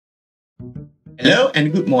Hello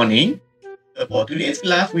and good morning. So for today's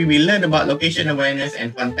class, we will learn about location awareness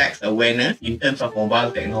and context awareness in terms of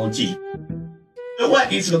mobile technology. So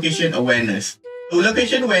what is location awareness? So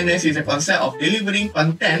location awareness is a concept of delivering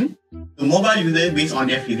content to mobile users based on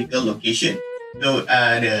their physical location. So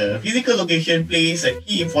the physical location plays a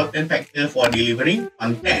key important factor for delivering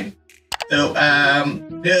content. So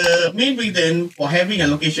the main reason for having a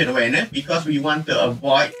location awareness because we want to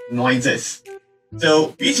avoid noises.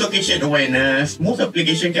 So with location awareness, most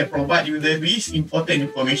applications can provide users with important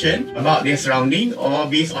information about their surrounding or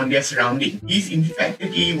based on their surrounding. This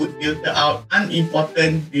effectively would filter out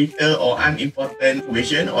unimportant data or unimportant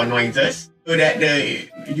information or noises so that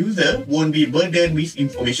the user won't be burdened with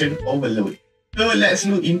information overload. So let's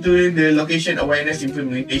look into the location awareness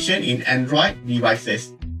implementation in Android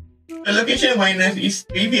devices. The location awareness is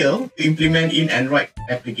trivial to implement in Android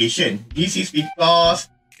application. This is because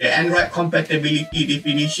the Android compatibility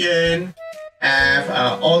definition have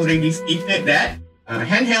already stated that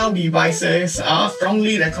handheld devices are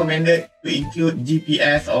strongly recommended to include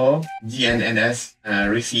GPS or GNSS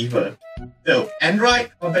receiver. So Android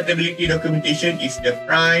compatibility documentation is the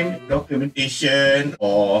prime documentation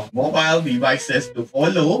for mobile devices to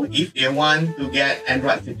follow if they want to get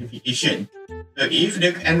Android certification. So if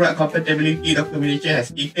the Android compatibility documentation has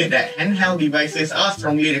stated that handheld devices are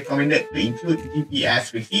strongly recommended to include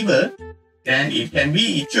GPS receiver, then it can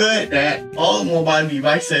be ensured that all mobile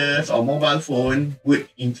devices or mobile phone would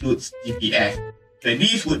include GPS. So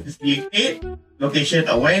this would facilitate location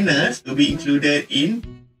awareness to be included in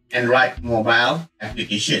Android mobile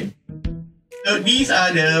application. So these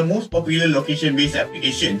are the most popular location-based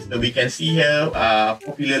applications. So we can see here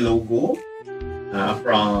popular logo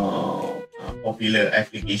from popular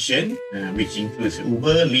application, which includes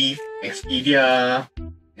Uber, Lyft, Expedia,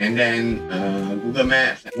 and then Google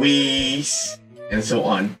Maps, Waze, and so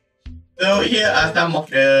on. So here are some of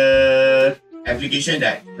the applications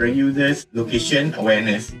that users location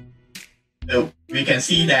awareness. So we can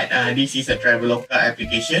see that this is a Traveloka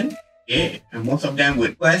application. Okay, and most of them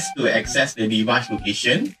would request to access the device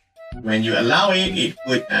location. When you allow it, it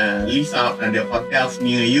would list out the hotels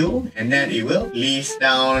near you, and then it will list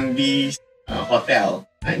down this hotel,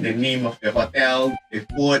 right? The name of the hotel, the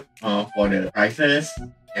code for the prices,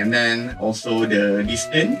 and then also the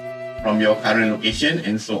distance from your current location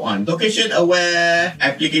and so on. Location aware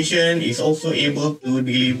application is also able to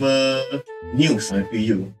deliver news to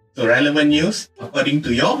you. So relevant news according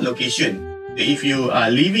to your location. So if you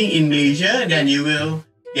are living in Malaysia, then you will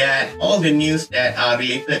get all the news that are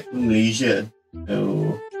related to Malaysia.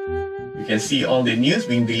 So you can see all the news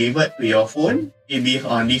being delivered to your phone based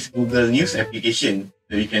on this Google News application.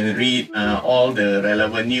 So you can read all the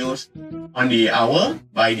relevant news on the hour,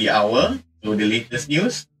 by the hour. So the latest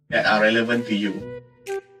news that are relevant to you.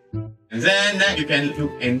 And then you can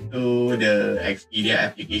look into the Expedia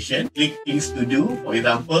application, click things to do, for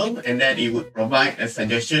example, and then it would provide a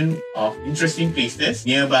suggestion of interesting places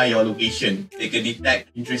nearby your location. They can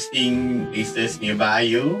detect interesting places nearby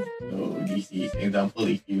you. So this is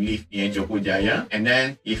example if you live near Johor Jaya, and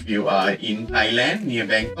then if you are in Thailand near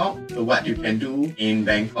Bangkok, so what you can do in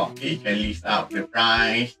Bangkok, you can list out the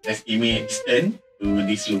price, estimate distance to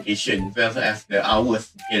this location, as well as the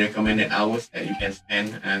hours, the recommended hours that you can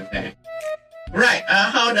spend there. Right,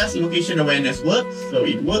 how does location awareness work? So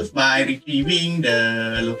it works by retrieving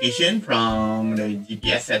the location from the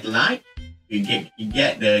GPS satellite. You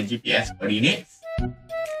get the GPS coordinates.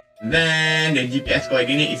 Then the GPS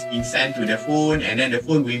coordinate is being sent to the phone, and then the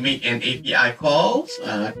phone will make an API calls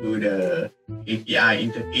to the API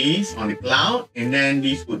interface on the cloud, and then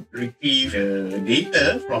this would retrieve the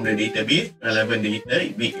data from the database, relevant data.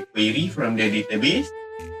 It make a query from the database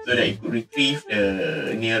so that it could retrieve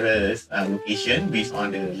the nearest location based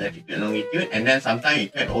on the latitude and longitude, and then sometimes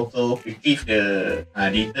it can also retrieve the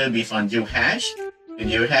data based on geohash. The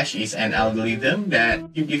geohash is an algorithm that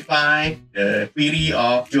simplifies the query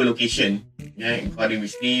of geolocation, according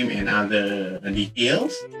with name and other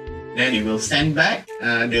details. Then it will send back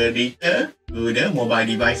the data to the mobile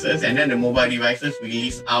devices, and then the mobile devices will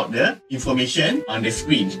list out the information on the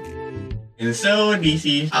screen. And so this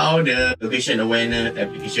is how the location awareness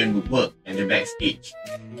application would work at the backstage.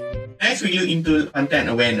 Next, we look into content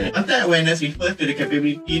awareness. Content awareness refers to the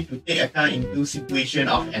capability to take account into situation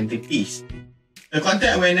of entities. The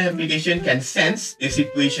content awareness application can sense the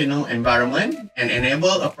situational environment and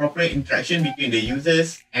enable appropriate interaction between the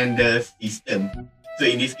users and the system. So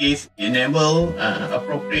in this case, enable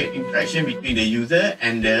appropriate interaction between the user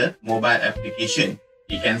and the mobile application.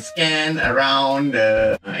 It can scan around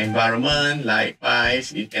the environment,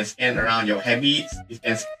 likewise, it can scan around your habits, it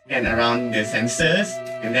can scan around the sensors,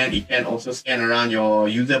 and then it can also scan around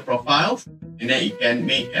your user profiles, and then it can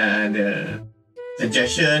make the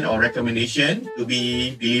suggestion or recommendation to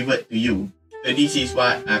be delivered to you. So this is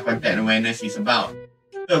what content awareness is about.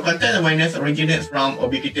 So content awareness originates from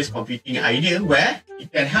ubiquitous computing idea where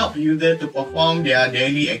it can help users to perform their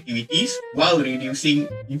daily activities while reducing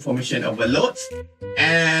information overloads,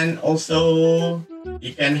 and also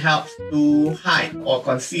it can help to hide or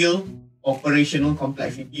conceal operational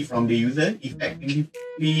complexity from the user, effectively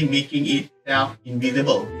making itself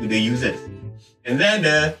invisible to the users. And then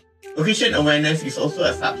the location awareness is also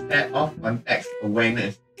a subset of context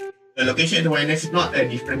awareness. The location awareness is not a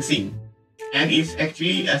different thing, and it's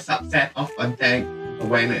actually a subset of content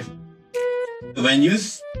awareness. So when you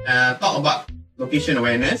talk about location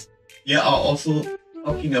awareness, you are also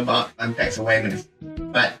talking about context awareness.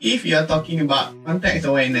 But if you are talking about context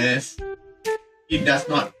awareness, it does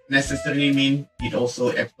not necessarily mean it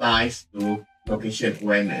also applies to location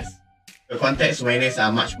awareness. The context awareness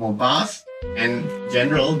are much more vast and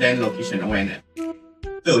general than location awareness.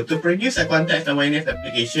 So to produce a context awareness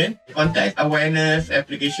application, the context awareness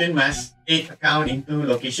application must take account into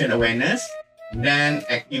location awareness, then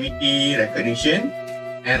activity recognition,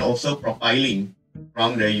 and also profiling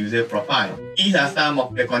from the user profile. These are some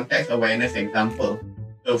of the context awareness examples.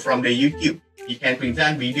 So from the YouTube, you can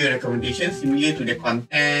present video recommendations similar to the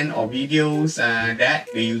content or videos that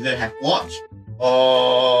the user have watched,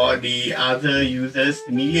 or the other users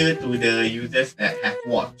similar to the users that have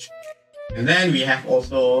watched. And then we have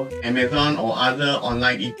also Amazon or other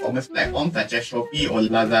online e-commerce platforms such as Shopee or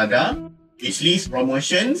Lazada, which lists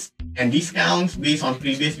promotions and discounts based on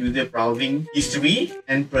previous user browsing history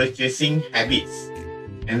and purchasing habits.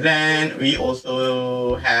 And then we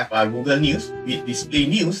also have Google News, which display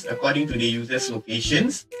news according to the user's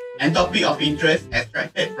locations and topic of interest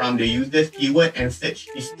extracted from the user's keyword and search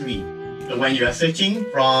history. So when you are searching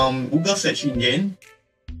from Google search engine,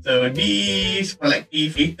 so these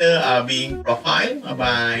collective data are being profiled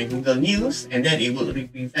by Google News, and then it will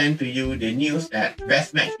represent to you the news that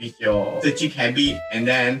best match with your searching habit, and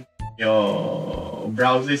then your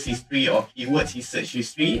browser's history or keywords search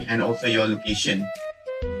history, and also your location.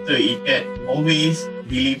 So it can always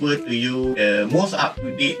deliver to you the most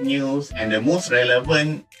up-to-date news and the most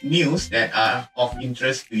relevant news that are of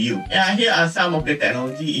interest to you. Yeah, here are some of the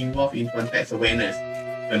technology involved in context awareness.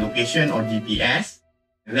 The location or GPS.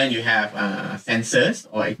 And then you have sensors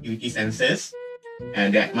or activity sensors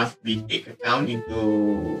that must be taken account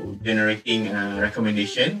into generating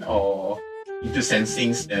recommendation or into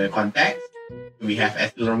sensing the context. We have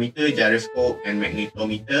accelerometer, gyroscope, and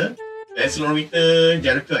magnetometer. The accelerometer,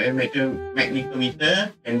 gyroscope, and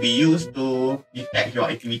magnetometer can be used to detect your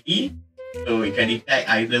activity. So it can detect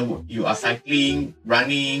either you are cycling,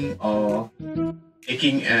 running, or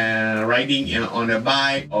riding on a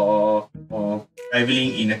bike, or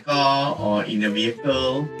traveling in a car or in a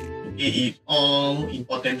vehicle. Okay, it's all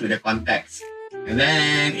important to the context. And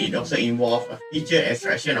then it also involves a feature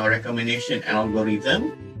extraction or recommendation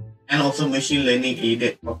algorithm, and also machine learning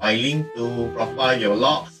aided profiling to profile your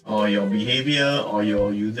logs or your behavior or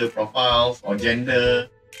your user profiles or gender,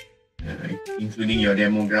 including your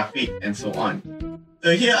demographic and so on.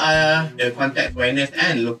 So here are the context awareness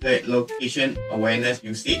and location awareness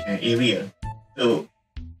usage area. So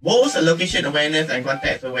both location awareness and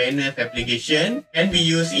context awareness application can be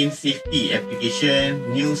used in safety application,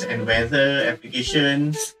 news and weather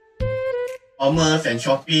applications, commerce and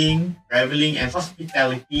shopping, traveling and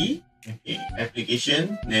hospitality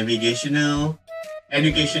application, navigational,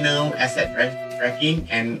 educational, asset tracking,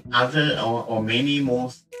 and other or many more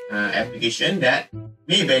applications that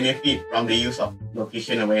may benefit from the use of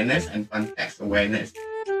location awareness and context awareness.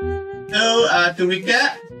 So to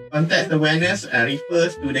recap, context awareness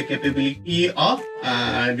refers to the capability of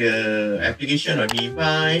the application or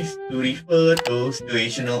device to refer to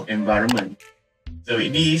situational environment. So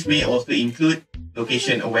these may also include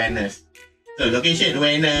location awareness. So location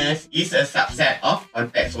awareness is a subset of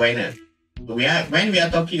context awareness. So when we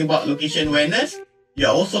are talking about location awareness, we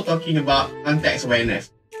are also talking about context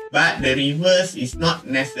awareness. But the reverse is not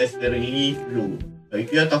necessarily true. So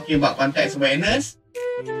if you are talking about context awareness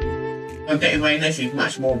is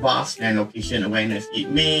much more vast than location awareness. It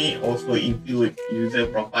may also include user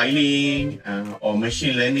profiling, or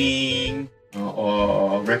machine learning,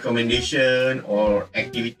 or recommendation, or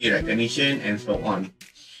activity recognition, and so on.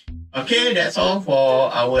 Okay, that's all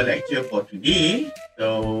for our lecture for today.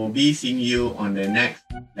 So be seeing you on the next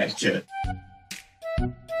lecture.